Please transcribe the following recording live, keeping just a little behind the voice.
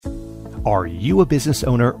Are you a business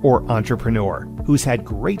owner or entrepreneur who's had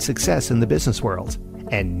great success in the business world,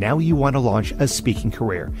 and now you want to launch a speaking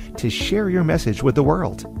career to share your message with the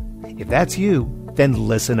world? If that's you, then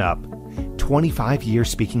listen up. 25-year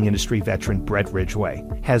speaking industry veteran Brett Ridgway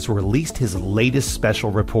has released his latest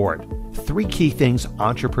special report, 3 key things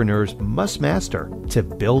entrepreneurs must master to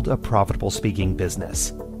build a profitable speaking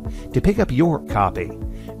business. To pick up your copy,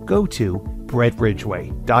 go to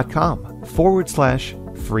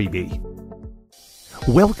brettridgway.com/freebie.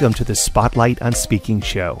 Welcome to the Spotlight on Speaking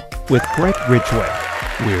show with Brett Ridgway,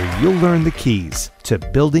 where you'll learn the keys to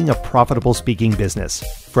building a profitable speaking business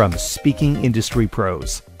from speaking industry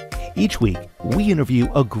pros. Each week, we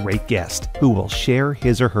interview a great guest who will share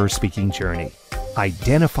his or her speaking journey,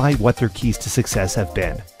 identify what their keys to success have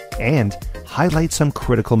been, and highlight some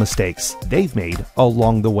critical mistakes they've made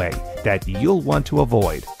along the way that you'll want to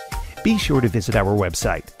avoid. Be sure to visit our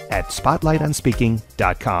website at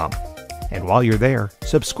spotlightonspeaking.com. And while you're there,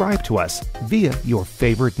 subscribe to us via your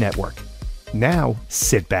favorite network. Now,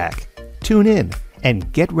 sit back, tune in,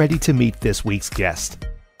 and get ready to meet this week's guest.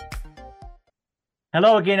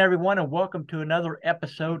 Hello again, everyone, and welcome to another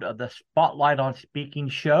episode of the Spotlight on Speaking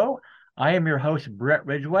show. I am your host, Brett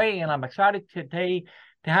Ridgway, and I'm excited today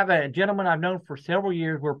to have a gentleman I've known for several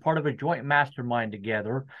years. We're part of a joint mastermind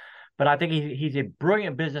together, but I think he's a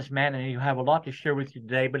brilliant businessman, and he'll have a lot to share with you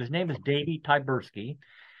today. But his name is Davy Tyburski.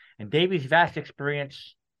 And Davy's vast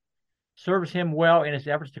experience serves him well in his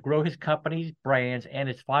efforts to grow his company's brands and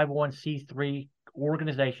his 501c3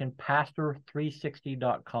 organization,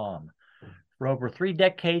 Pastor360.com. For over 3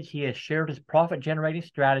 decades, he has shared his profit-generating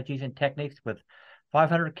strategies and techniques with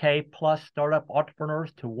 500K plus startup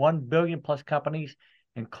entrepreneurs to 1 billion plus companies,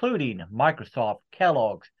 including Microsoft,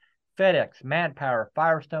 Kellogg's, FedEx, Manpower,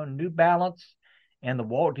 Firestone, New Balance, and the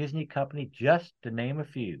Walt Disney Company, just to name a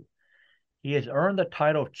few. He has earned the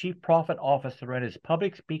title of Chief Profit Officer, and his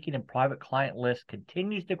public speaking and private client list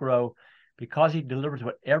continues to grow because he delivers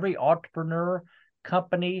what every entrepreneur,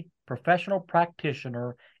 company, professional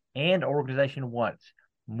practitioner, and organization wants: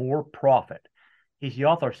 more profit. He's the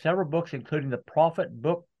author of several books, including the Profit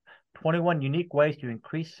Book, 21 Unique Ways to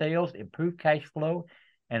Increase Sales, Improve Cash Flow,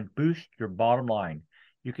 and Boost Your Bottom Line.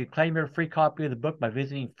 You can claim your free copy of the book by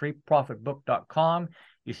visiting freeprofitbook.com.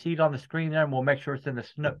 You see it on the screen there, and we'll make sure it's in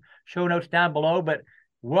the show notes down below. But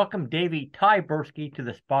welcome, Davy Tyburski, to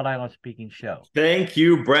the Spotlight on Speaking show. Thank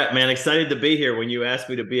you, Brett, man. Excited to be here. When you asked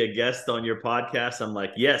me to be a guest on your podcast, I'm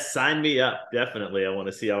like, yes, sign me up. Definitely. I want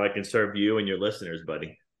to see how I can serve you and your listeners,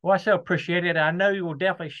 buddy. Well, I so appreciate it. I know you will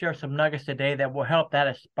definitely share some nuggets today that will help that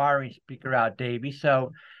aspiring speaker out, Davy.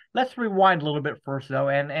 So let's rewind a little bit first, though,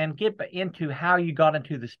 and get into how you got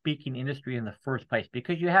into the speaking industry in the first place,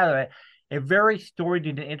 because you have a very storied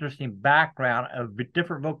and interesting background of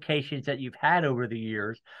different vocations that you've had over the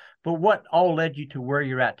years. But what all led you to where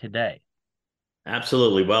you're at today?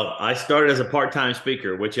 Absolutely. Well, I started as a part-time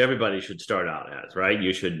speaker, which everybody should start out as, right?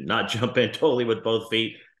 You should not jump in totally with both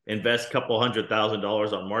feet, invest a couple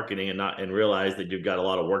 $100,000 on marketing and realize that you've got a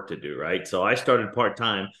lot of work to do, right? So I started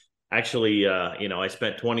part-time. Actually, I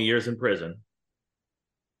spent 20 years in prison.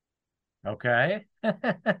 Okay.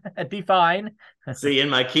 Define. See, in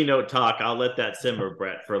my keynote talk, I'll let that simmer,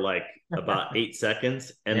 Brett, for like about 8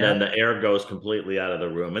 seconds. And then the air goes completely out of the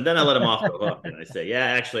room. And then I let them off the hook. And I say, yeah,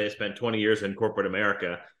 actually, I spent 20 years in corporate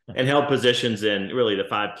America and held positions in really the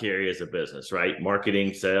 5 key areas of business, right?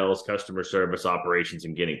 Marketing, sales, customer service, operations,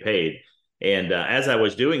 and getting paid. And as I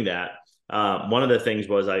was doing that, one of the things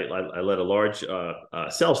was I led a large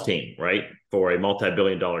sales team, right, for a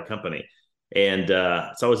multi-billion-dollar company. And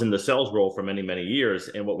so I was in the sales role for many, many years.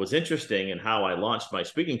 And what was interesting and how I launched my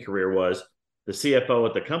speaking career was the CFO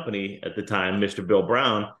at the company at the time, Mr. Bill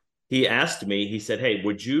Brown. He asked me, he said, hey,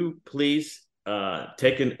 would you please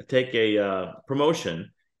take a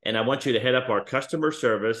promotion? And I want you to head up our customer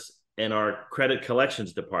service and our credit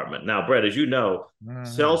collections department. Now, Brett, as you know,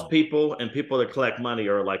 salespeople and people that collect money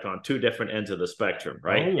are like on 2 different ends of the spectrum,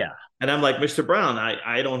 right? Oh, yeah. And I'm like, Mr. Brown,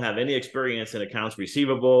 I don't have any experience in accounts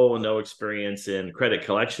receivable, no experience in credit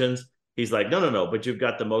collections. He's like, no, but you've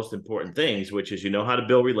got the most important things, which is you know how to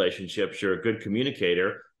build relationships, you're a good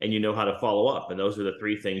communicator, and you know how to follow up. And those are the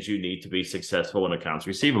 3 things you need to be successful in accounts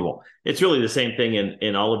receivable. It's really the same thing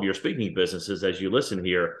in all of your speaking businesses. As you listen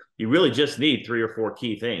here, you really just need 3 or 4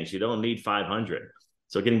 key things. You don't need 500.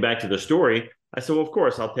 So getting back to the story, I said, well, of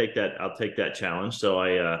course, I'll take that challenge. So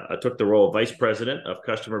I took the role of vice president of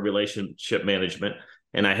customer relationship management.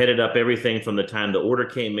 And I headed up everything from the time the order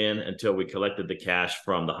came in until we collected the cash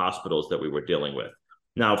from the hospitals that we were dealing with.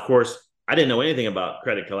 Now, of course, I didn't know anything about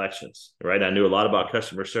credit collections, right? I knew a lot about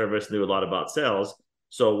customer service, knew a lot about sales.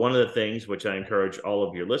 So one of the things which I encourage all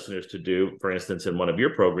of your listeners to do, for instance, in one of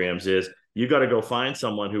your programs, is you got to go find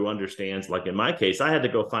someone who understands. Like in my case, I had to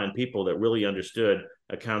go find people that really understood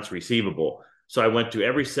accounts receivable. So I went to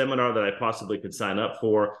every seminar that I possibly could sign up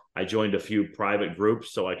for. I joined a few private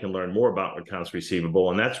groups so I can learn more about accounts receivable.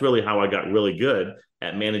 And that's really how I got really good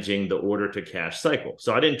at managing the order to cash cycle.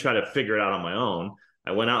 So I didn't try to figure it out on my own.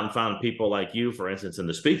 I went out and found people like you, for instance, in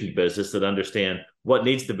the speaking business that understand what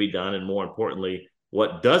needs to be done and, more importantly,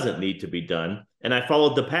 what doesn't need to be done. And I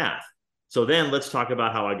followed the path. So then let's talk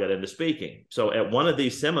about how I got into speaking. So at one of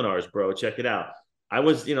these seminars, bro, check it out. I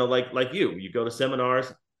was, like you go to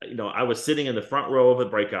seminars, I was sitting in the front row of a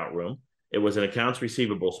breakout room. It was an accounts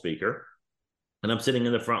receivable speaker. And I'm sitting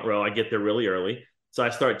in the front row. I get there really early. So I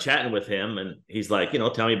start chatting with him and he's like,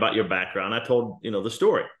 tell me about your background. I told, the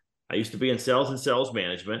story. I used to be in sales and sales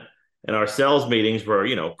management. And our sales meetings were,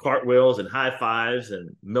 cartwheels and high fives and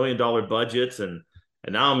 $1 million budgets. And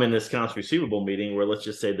now I'm in this accounts receivable meeting where, let's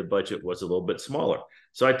just say, the budget was a little bit smaller.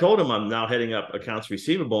 So I told him I'm now heading up accounts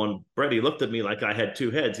receivable. And Brett, he looked at me like I had two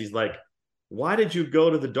heads. He's like, why did you go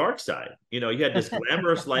to the dark side? You had this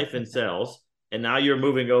glamorous life in sales, and now you're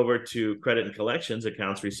moving over to credit and collections,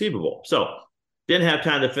 accounts receivable. So didn't have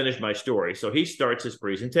time to finish my story. So he starts his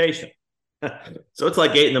presentation. So it's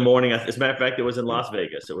like 8 in the morning. As a matter of fact, it was in Las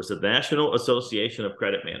Vegas. It was the National Association of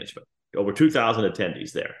Credit Management, over 2,000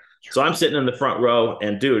 attendees there. So I'm sitting in the front row,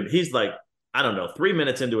 and dude, he's like, I don't know, 3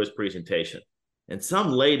 minutes into his presentation, and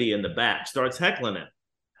some lady in the back starts heckling him.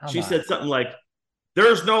 She said something like,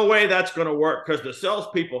 there's no way that's going to work because the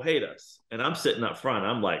salespeople hate us. And I'm sitting up front.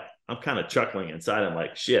 I'm kind of chuckling inside. I'm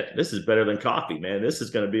like, shit, this is better than coffee, man. This is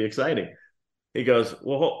going to be exciting. He goes,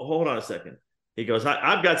 well, hold on a second. He goes,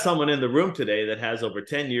 I've got someone in the room today that has over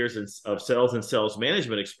 10 years of sales and sales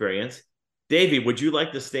management experience. Davy, would you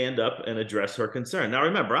like to stand up and address her concern? Now,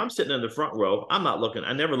 remember, I'm sitting in the front row. I'm not looking.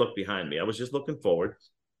 I never looked behind me. I was just looking forward.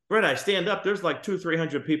 Brett, I stand up. There's like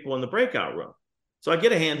 200-300 people in the breakout room. So I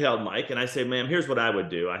get a handheld mic and I say, ma'am, here's what I would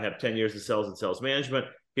do. I have 10 years of sales and sales management.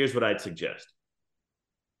 Here's what I'd suggest.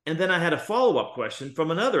 And then I had a follow-up question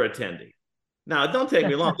from another attendee. Now, it don't take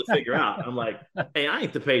me long to figure out. I'm like, hey, I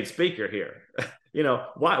ain't the paid speaker here.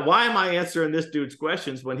 Why am I answering this dude's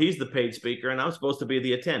questions when he's the paid speaker and I'm supposed to be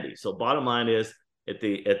the attendee? So bottom line is, at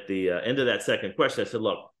the end of that second question, I said,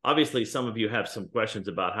 look, obviously some of you have some questions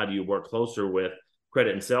about how do you work closer with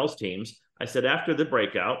credit and sales teams. I said, after the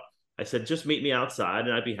breakout, I said, just meet me outside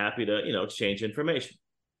and I'd be happy to, exchange information.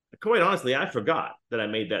 Quite honestly, I forgot that I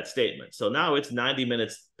made that statement. So now it's 90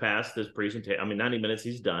 minutes past this presentation. 90 minutes,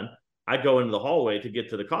 he's done. I go into the hallway to get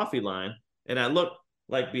to the coffee line and I look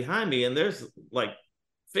like behind me and there's like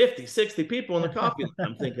 50, 60 people in the coffee line.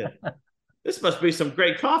 I'm thinking, this must be some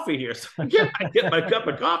great coffee here. So I get my cup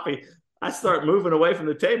of coffee. I start moving away from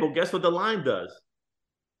the table. Guess what the line does?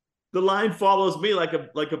 The line follows me like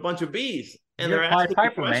a bunch of bees. And You're they're asking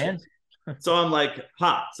Piper, me questions. So I'm like,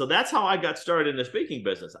 So that's how I got started in the speaking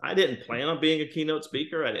business. I didn't plan on being a keynote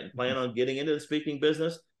speaker. I didn't plan on getting into the speaking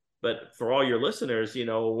business. But for all your listeners,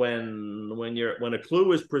 when a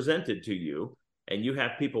clue is presented to you and you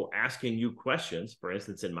have people asking you questions, for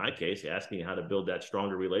instance, in my case, asking you how to build that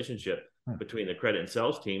stronger relationship between the credit and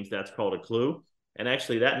sales teams, that's called a clue. And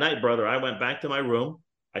actually that night, brother, I went back to my room.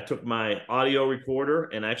 I took my audio recorder,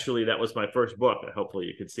 and actually that was my first book. Hopefully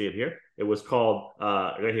you can see it here. It was called,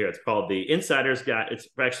 right here, it's called The Insider's Guide. It's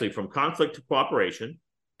actually From Conflict to Cooperation,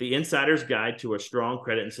 The Insider's Guide to a Strong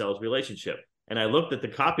Credit and Sales Relationship. And I looked at the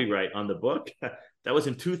copyright on the book. That was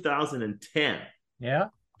in 2010. Yeah.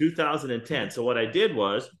 2010. So what I did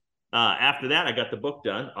was, after that, I got the book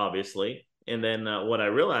done, obviously. And then what I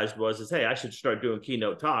realized was, hey, I should start doing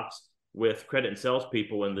keynote talks with credit and sales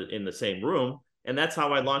people in the same room. And that's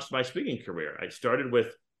how I launched my speaking career. I started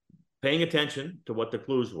with paying attention to what the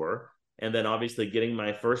clues were, and then obviously getting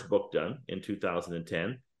my first book done in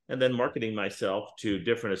 2010, and then marketing myself to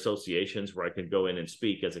different associations where I can go in and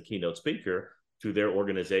speak as a keynote speaker to their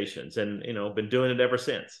organizations. And, been doing it ever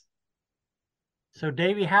since. So,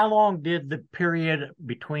 Davey, how long did the period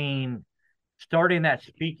between starting that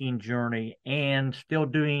speaking journey and still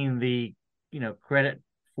doing the, credit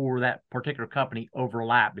for that particular company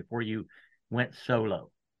overlap before you went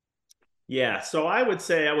solo? Yeah, so I would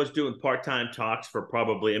say I was doing part-time talks for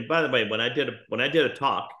probably, and by the way, when I did a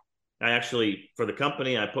talk, I actually, for the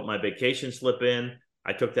company, I put my vacation slip in.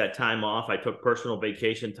 I took that time off. I took personal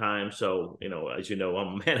vacation time. So, as you know,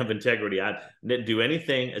 I'm a man of integrity. I didn't do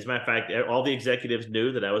anything. As a matter of fact, all the executives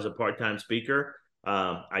knew that I was a part-time speaker.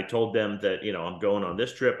 I told them that, I'm going on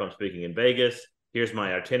this trip. I'm speaking in Vegas. Here's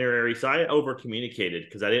my itinerary. So I over communicated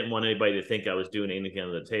because I didn't want anybody to think I was doing anything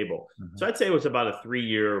under the table. Mm-hmm. So I'd say it was about a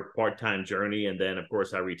 3-year part-time journey. And then, of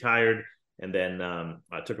course, I retired. And then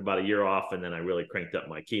I took about a year off. And then I really cranked up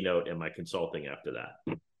my keynote and my consulting after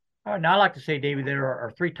that. All right, now I like to say, Davey, there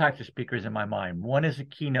are three types of speakers in my mind. One is a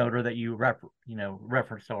keynoter that you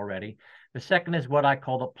referenced already. The second is what I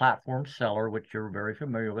call the platform seller, which you're very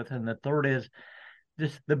familiar with. And the third is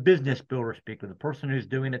the business builder speaker, the person who's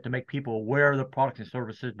doing it to make people aware of the products and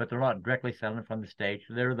services, but they're not directly selling from the stage.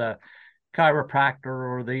 They're the chiropractor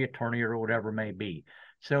or the attorney or whatever it may be.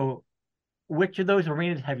 So which of those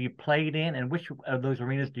arenas have you played in, and which of those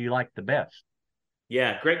arenas do you like the best?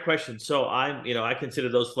 Yeah, great question. So I consider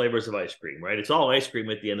those flavors of ice cream, right? It's all ice cream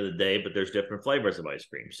at the end of the day, but there's different flavors of ice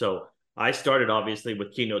cream. So I started obviously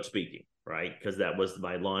with keynote speaking, right? Because that was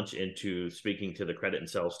my launch into speaking to the credit and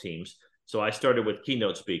sales teams. So I started with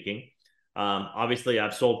keynote speaking. Obviously,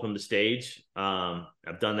 I've sold from the stage.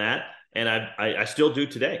 I've done that, and I still do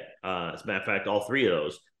today. As a matter of fact, all three of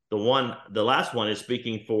those. The last one is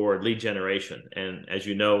speaking for lead generation, and as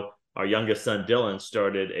you know, our youngest son Dylan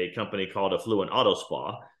started a company called Affluent Auto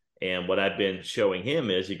Spa. And what I've been showing him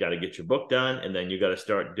is you got to get your book done, and then you got to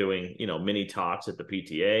start doing mini talks at the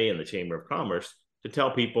PTA and the Chamber of Commerce to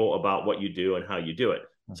tell people about what you do and how you do it.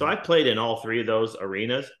 Mm-hmm. So I've played in all three of those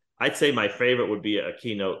arenas. I'd say my favorite would be a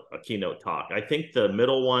keynote talk. I think the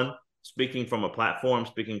middle one, speaking from a platform,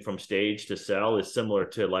 speaking from stage to sell, is similar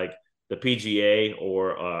to like the PGA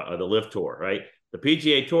or the Live Tour, right? The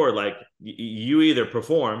PGA Tour, like you either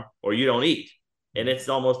perform or you don't eat. And it's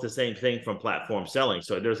almost the same thing from platform selling.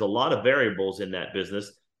 So there's a lot of variables in that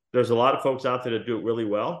business. There's a lot of folks out there that do it really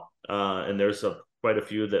well. And there's quite a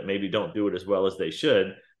few that maybe don't do it as well as they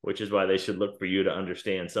should, which is why they should look for you to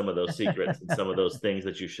understand some of those secrets and some of those things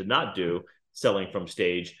that you should not do selling from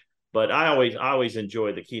stage. But I always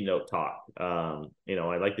enjoy the keynote talk. I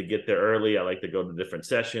like to get there early. I like to go to different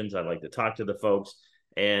sessions. I like to talk to the folks.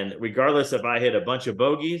 And regardless if I hit a bunch of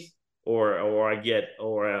bogeys or I get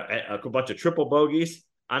a bunch of triple bogeys,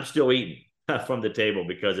 I'm still eating from the table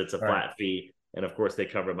because it's a flat fee. And of course, they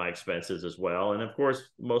cover my expenses as well. And of course,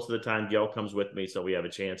 most of the time, Gail comes with me, so we have a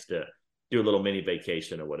chance to do a little mini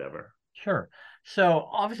vacation or whatever. Sure. So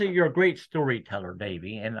obviously, you're a great storyteller,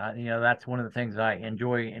 Davey, and that's one of the things I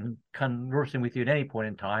enjoy in conversing with you at any point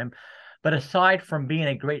in time. But aside from being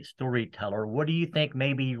a great storyteller, what do you think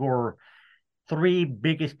maybe your three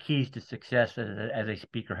biggest keys to success as a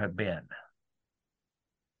speaker have been?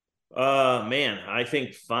 Man, I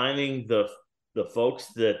think finding the folks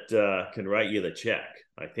that can write you the check.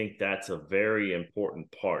 I think that's a very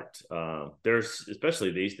important part. There's,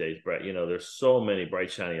 especially these days, Brett, there's so many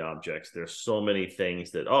bright, shiny objects. There's so many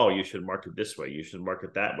things that, you should market this way. You should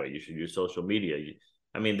market that way. You should use social media.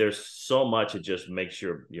 There's so much. It just makes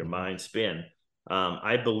your mind spin.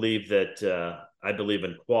 I believe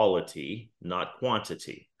in quality, not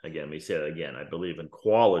quantity. Again, let me say that again. I believe in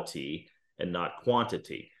quality and not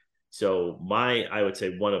quantity. So I would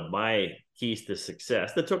say one of my keys to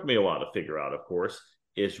success that took me a while to figure out, of course,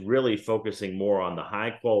 is really focusing more on the high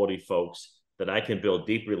quality folks that I can build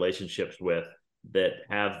deep relationships with that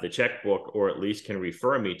have the checkbook, or at least can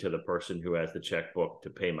refer me to the person who has the checkbook to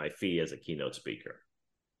pay my fee as a keynote speaker.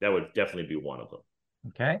 That would definitely be one of them.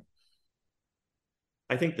 Okay.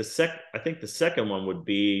 I think the second one would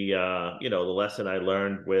be the lesson I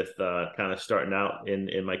learned with kind of starting out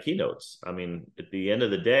in my keynotes. At the end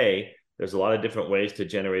of the day, there's a lot of different ways to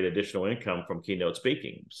generate additional income from keynote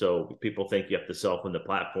speaking. So people think you have to sell from the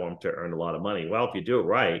platform to earn a lot of money. Well, if you do it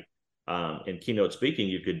right, in keynote speaking,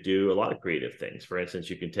 you could do a lot of creative things. For instance,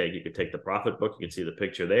 you could take the profit book. You can see the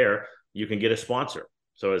picture there. You can get a sponsor.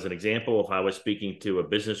 So as an example, if I was speaking to a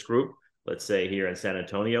business group, let's say here in San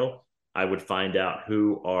Antonio, I would find out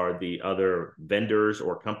who are the other vendors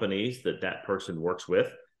or companies that person works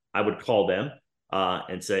with. I would call them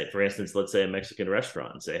and say, for instance, let's say a Mexican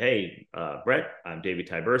restaurant, and say, hey, Brett, I'm Davy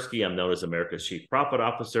Tyburski. I'm known as America's Chief Profit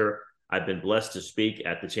Officer. I've been blessed to speak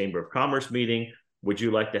at the Chamber of Commerce meeting. Would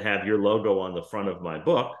you like to have your logo on the front of my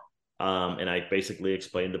book? And I basically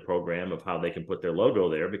explained the program of how they can put their logo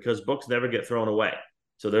there, because books never get thrown away.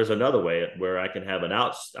 So there's another way where I can have an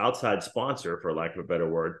outside sponsor, for lack of a better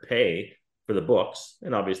word, pay for the books.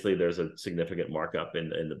 And obviously there's a significant markup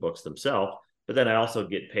in the books themselves. But then I also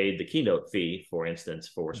get paid the keynote fee, for instance,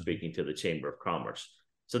 for speaking to the Chamber of Commerce.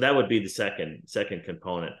 So that would be the second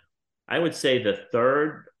component. I would say the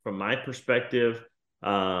third, from my perspective,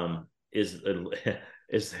 is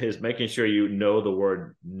making sure you know the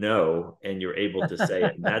word no and you're able to say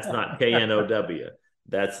it. And that's not KNOW.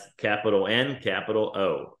 That's capital N, capital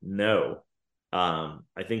O, no.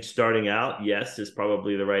 I think starting out, yes, is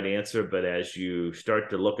probably the right answer. But as you start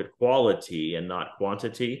to look at quality and not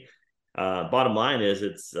quantity, bottom line is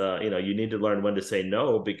you need to learn when to say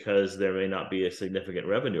no, because there may not be a significant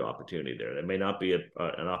revenue opportunity there. There may not be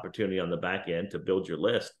an opportunity on the back end to build your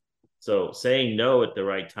list. So saying no at the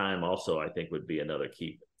right time also, I think, would be another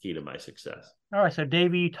key to my success. All right. So,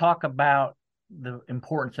 Davey, you talk about the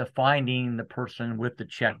importance of finding the person with the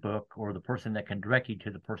checkbook, or the person that can direct you to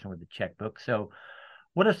the person with the checkbook. So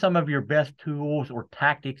what are some of your best tools or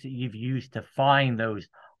tactics that you've used to find those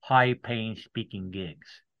high-paying speaking gigs?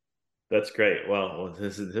 That's great. Well,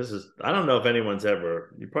 this is I don't know if anyone's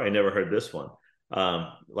you probably never heard this one.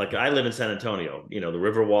 Like, I live in San Antonio, the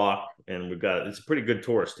Riverwalk, and it's a pretty good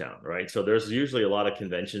tourist town, right? So there's usually a lot of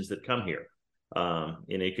conventions that come here.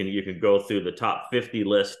 You can go through the top 50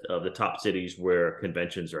 list of the top cities where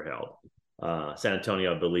conventions are held. San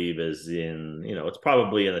Antonio, I believe, is it's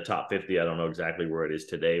probably in the top 50. I don't know exactly where it is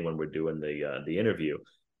today when we're doing the interview.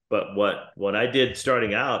 But what I did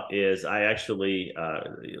starting out is I actually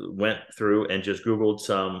went through and just Googled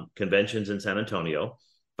some conventions in San Antonio,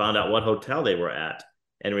 found out what hotel they were at.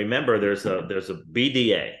 And remember, there's a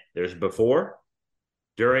BDA. There's before,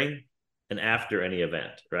 during, and after any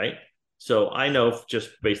event, right? So I know, just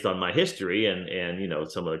based on my history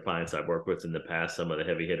and some of the clients I've worked with in the past, some of the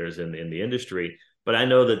heavy hitters in the industry, but I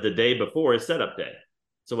know that the day before is setup day.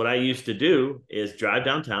 So what I used to do is drive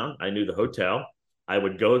downtown. I knew the hotel. I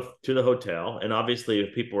would go to the hotel, and obviously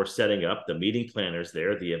if people were setting up, the meeting planners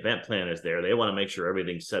there, the event planners there, they want to make sure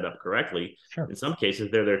everything's set up correctly. Sure. In some cases,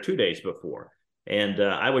 they're there 2 days before. And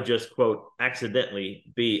I would just, quote, accidentally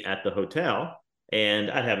be at the hotel, and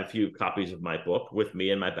I'd have a few copies of my book with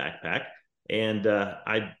me in my backpack. And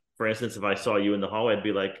for instance, if I saw you in the hall, I'd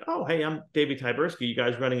be like, "Oh, hey, I'm Davy Tyburski. You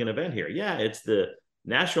guys running an event here?" "Yeah, it's the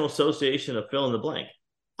National Association of Fill in the Blank."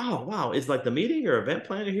 "Oh, wow. Is like the meeting or event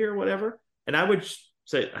planner here or whatever?" And I would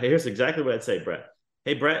say, here's exactly what I'd say, Brett.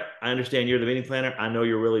 "Hey, Brett, I understand you're the meeting planner. I know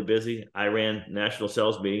you're really busy. I ran national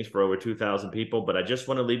sales meetings for over 2,000 people, but I just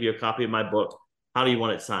want to leave you a copy of my book. How do you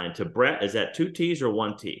want it signed? To Brett, is that 2 T's or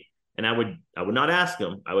 1 T?" And I would not ask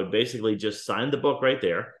them. I would basically just sign the book right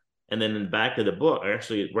there. And then in the back of the book,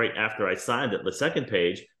 actually right after I signed it, the second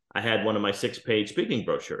page, I had one of my 6-page speaking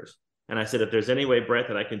brochures. And I said, "If there's any way, Brett,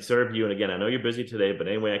 that I can serve you, and again, I know you're busy today, but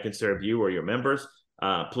any way I can serve you or your members,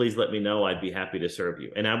 please let me know. I'd be happy to serve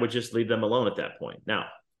you." And I would just leave them alone at that point. Now,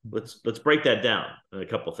 let's break that down in a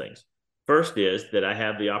couple things. First is that I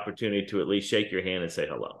have the opportunity to at least shake your hand and say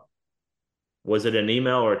hello. Was it an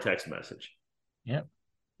email or a text message? Yep.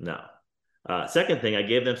 No. Second thing, I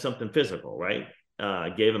gave them something physical, right? I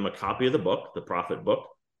gave them a copy of the book, the Profit Book.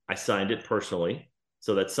 I signed it personally.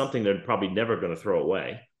 So that's something they're probably never going to throw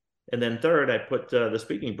away. And then third, I put the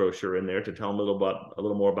speaking brochure in there to tell them a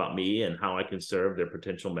little more about me and how I can serve their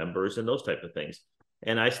potential members and those type of things.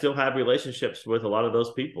 And I still have relationships with a lot of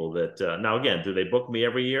those people that, now again, do they book me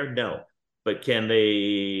every year? No. But can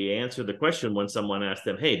they answer the question when someone asks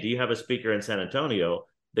them, "Hey, do you have a speaker in San Antonio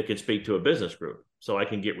that can speak to a business group?" So I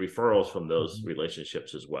can get referrals from those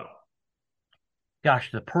relationships as well.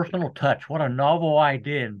 Gosh, the personal touch. What a novel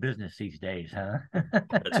idea in business these days, huh?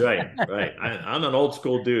 That's right. Right. I'm an old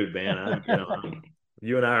school dude, man.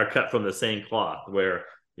 You and I are cut from the same cloth, where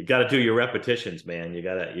you got to do your repetitions, man. You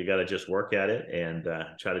gotta just work at it and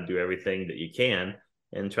try to do everything that you can,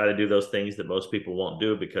 and try to do those things that most people won't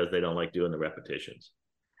do because they don't like doing the repetitions.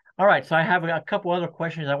 All right. So I have a couple other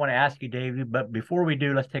questions I want to ask you, Davey. But before we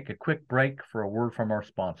do, let's take a quick break for a word from our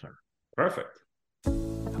sponsor. Perfect.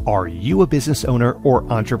 Are you a business owner or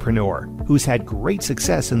entrepreneur who's had great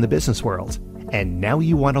success in the business world, and now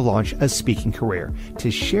you want to launch a speaking career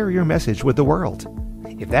to share your message with the world?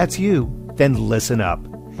 If that's you, then listen up.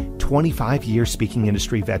 25-year speaking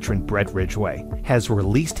industry veteran Brett Ridgway has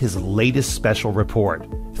released his latest special report,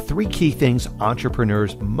 3 key things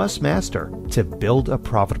entrepreneurs must master to build a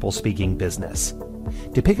profitable speaking business.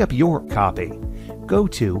 To pick up your copy, go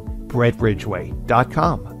to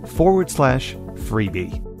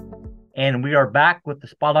brettridgway.com/freebie. And we are back with the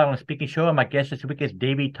Spotlight on Speaking Show. And my guest this week is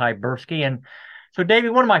Davy Tyburski. And so, Davy,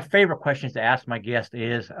 one of my favorite questions to ask my guest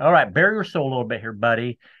is, all right, bare your soul a little bit here,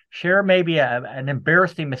 buddy. Share maybe an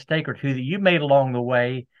embarrassing mistake or two that you made along the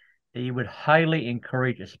way that you would highly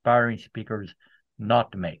encourage aspiring speakers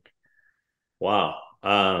not to make. Wow.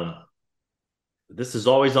 This is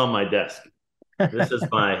always on my desk. This is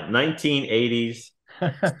my 1980s.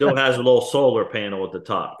 Still has a little solar panel at the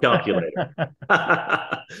top, calculator.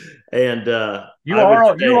 And you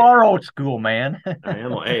are old school, man. I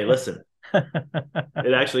am. Hey, listen,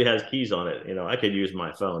 it actually has keys on it. I could use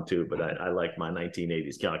my phone too, but I like my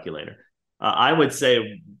 1980s calculator. I would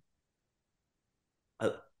say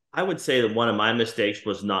I would say that one of my mistakes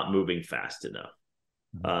was not moving fast enough.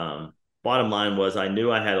 Bottom line was I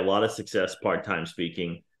knew I had a lot of success part-time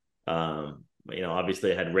speaking.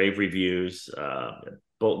 Obviously I had rave reviews,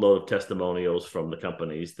 boatload of testimonials from the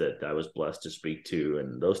companies that I was blessed to speak to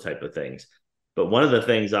and those type of things. But one of the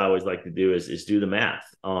things I always like to do is do the math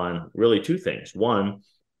on really two things. One,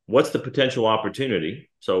 what's the potential opportunity?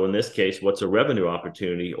 So in this case, what's a revenue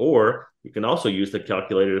opportunity? Or you can also use the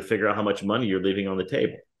calculator to figure out how much money you're leaving on the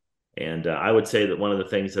table. And I would say that one of the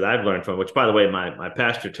things that I've learned from, which by the way, my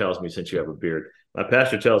pastor tells me, since you have a beard, my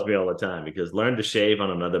pastor tells me all the time, because learn to shave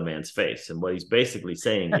on another man's face. And what he's basically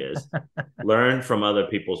saying is learn from other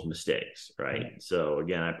people's mistakes, right? So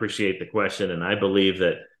again, I appreciate the question. And I believe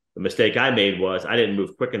that the mistake I made was I didn't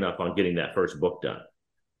move quick enough on getting that first book done.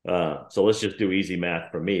 So let's just do easy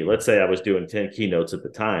math for me. Let's say I was doing 10 keynotes at the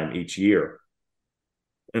time each year.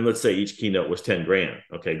 And let's say each keynote was 10 grand.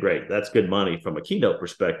 Okay, great. That's good money from a keynote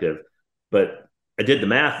perspective. But I did the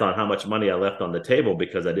math on how much money I left on the table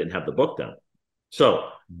because I didn't have the book done. So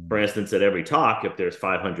for instance, at every talk, if there's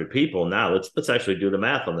 500 people, now let's actually do the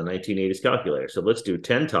math on the 1980s calculator. So let's do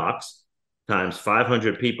 10 talks times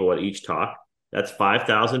 500 people at each talk. That's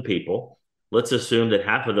 5,000 people. Let's assume that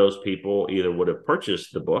half of those people either would have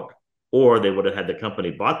purchased the book or they would have had the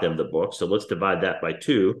company bought them the book. So let's divide that by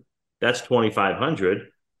 2. That's 2,500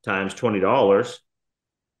 times $20.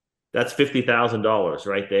 That's $50,000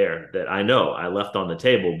 right there that I know I left on the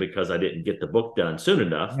table because I didn't get the book done soon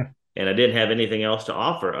enough. And I didn't have anything else to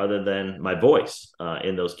offer other than my voice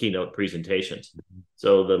in those keynote presentations.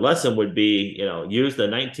 So the lesson would be, use the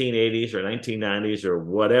 1980s or 1990s or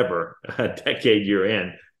whatever decade you're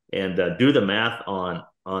in, and do the math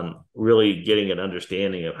on really getting an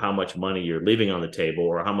understanding of how much money you're leaving on the table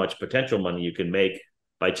or how much potential money you can make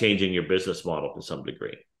by changing your business model to some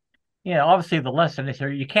degree. Yeah, obviously the lesson is here.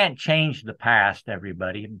 You can't change the past,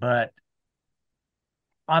 everybody, but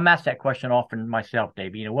I'm asked that question often myself,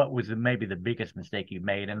 Davey. What was maybe the biggest mistake you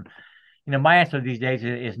made? And, my answer these days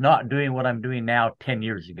is not doing what I'm doing now 10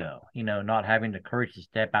 years ago, not having the courage to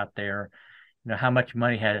step out there. How much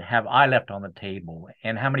money have I left on the table,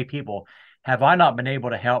 and how many people have I not been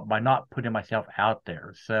able to help by not putting myself out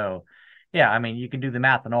there? So, yeah, you can do the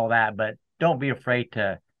math and all that, but don't be afraid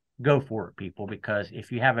to go for it, people, because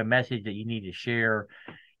if you have a message that you need to share,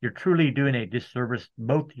 you're truly doing a disservice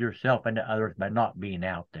both to yourself and to others by not being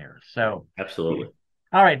out there. So absolutely.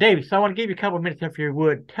 All right, Davey. So I want to give you a couple of minutes if you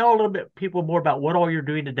would. Tell a little bit people more about what all you're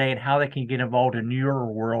doing today and how they can get involved in your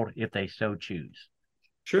world if they so choose.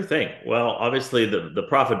 Sure thing. Well, obviously the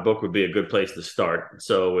profit book would be a good place to start.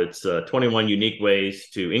 So it's 21 unique ways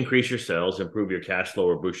to increase your sales, improve your cash flow,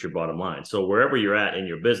 or boost your bottom line. So wherever you're at in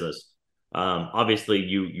your business, obviously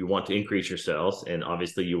you want to increase your sales, and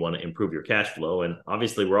obviously you want to improve your cash flow. And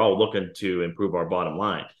obviously we're all looking to improve our bottom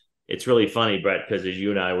line. It's really funny, Brett, because as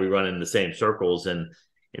you and I, we run in the same circles, and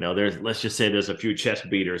let's just say there's a few chest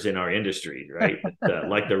beaters in our industry, right? That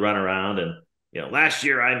like to run around and, last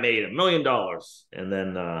year I made $1 million. And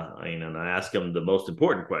then, I ask them the most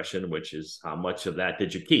important question, which is how much of that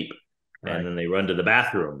did you keep? Right. And then they run to the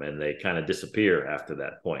bathroom and they kind of disappear after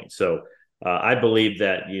that point. So I believe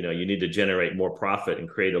that, you need to generate more profit and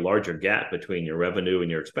create a larger gap between your revenue and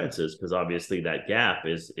your expenses, because obviously that gap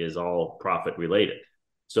is all profit related.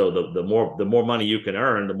 So the more money you can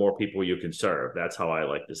earn, the more people you can serve. That's how I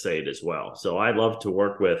like to say it as well. So I love to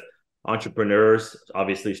work with entrepreneurs,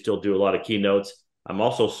 obviously still do a lot of keynotes. I'm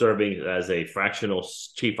also serving as a fractional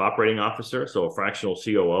chief operating officer, so a fractional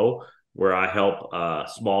COO, where I help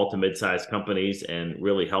small to mid-sized companies and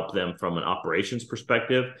really help them from an operations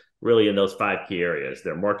perspective, really in those 5 key areas: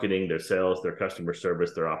 their marketing, their sales, their customer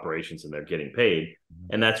service, their operations, and they're getting paid.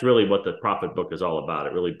 And that's really what the profit book is all about.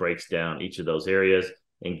 It really breaks down each of those areas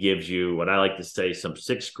and gives you, what I like to say, some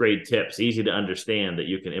 6th grade tips, easy to understand, that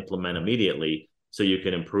you can implement immediately so you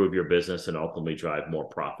can improve your business and ultimately drive more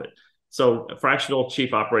profit. So a fractional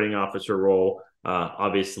chief operating officer role,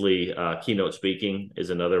 obviously keynote speaking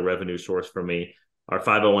is another revenue source for me. Our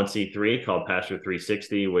 501c3 called Pastor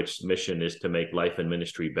 360, which mission is to make life and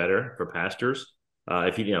ministry better for pastors.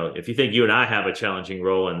 If you think you and I have a challenging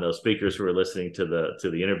role, and those speakers who are listening to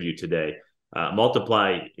the interview today,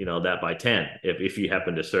 multiply that by 10 if you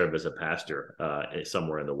happen to serve as a pastor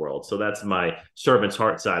somewhere in the world. So that's my servant's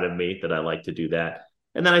heart side of me, that I like to do that.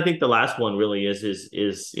 And then I think the last one really is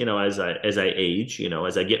as I age,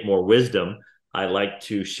 as I get more wisdom, I like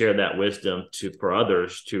to share that wisdom for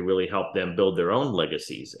others to really help them build their own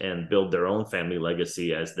legacies and build their own family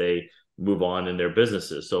legacy as they move on in their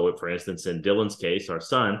businesses. So for instance, in Dylan's case, our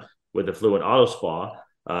son with Affluent Auto Spa,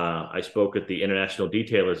 I spoke at the International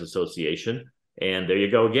Detailers Association. And there you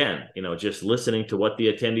go again, just listening to what the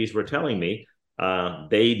attendees were telling me.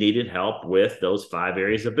 They needed help with those 5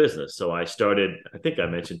 areas of business. So I think I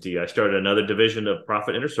mentioned to you, I started another division of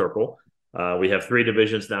Profit Inner Circle. We have 3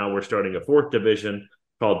 divisions now. We're starting a 4th division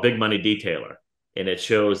called Big Money Detailer. And it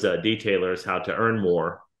shows detailers how to earn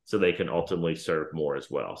more so they can ultimately serve more as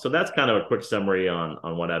well. So that's kind of a quick summary on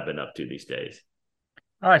what I've been up to these days.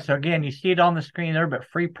 All right. So again, you see it on the screen there, but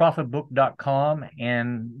freeprofitbook.com,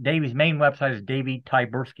 and Davy's main website is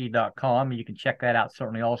davytyburski.com. You can check that out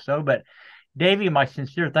certainly also. But Davy, my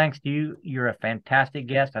sincere thanks to you. You're a fantastic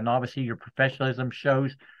guest, and obviously your professionalism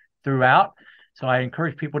shows throughout. So I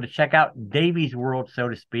encourage people to check out Davy's world, so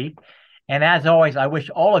to speak. And as always, I wish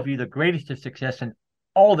all of you the greatest of success in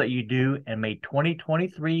all that you do, and may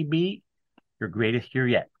 2023 be your greatest year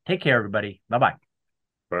yet. Take care, everybody. Bye-bye.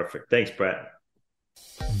 Perfect. Thanks, Brett.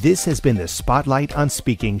 This has been the Spotlight on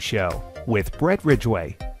Speaking show with Brett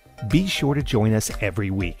Ridgway. Be sure to join us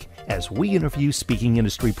every week as we interview speaking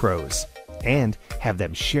industry pros and have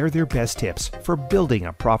them share their best tips for building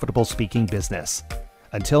a profitable speaking business.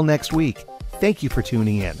 Until next week, thank you for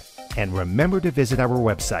tuning in, and remember to visit our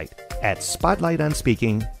website at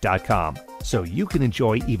spotlightonspeaking.com so you can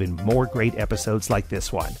enjoy even more great episodes like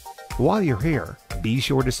this one. While you're here, be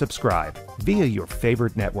sure to subscribe via your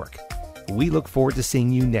favorite network. We look forward to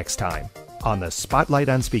seeing you next time on the Spotlight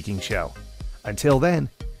on Speaking show. Until then,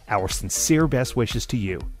 our sincere best wishes to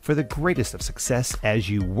you for the greatest of success as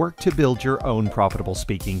you work to build your own profitable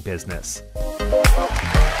speaking business.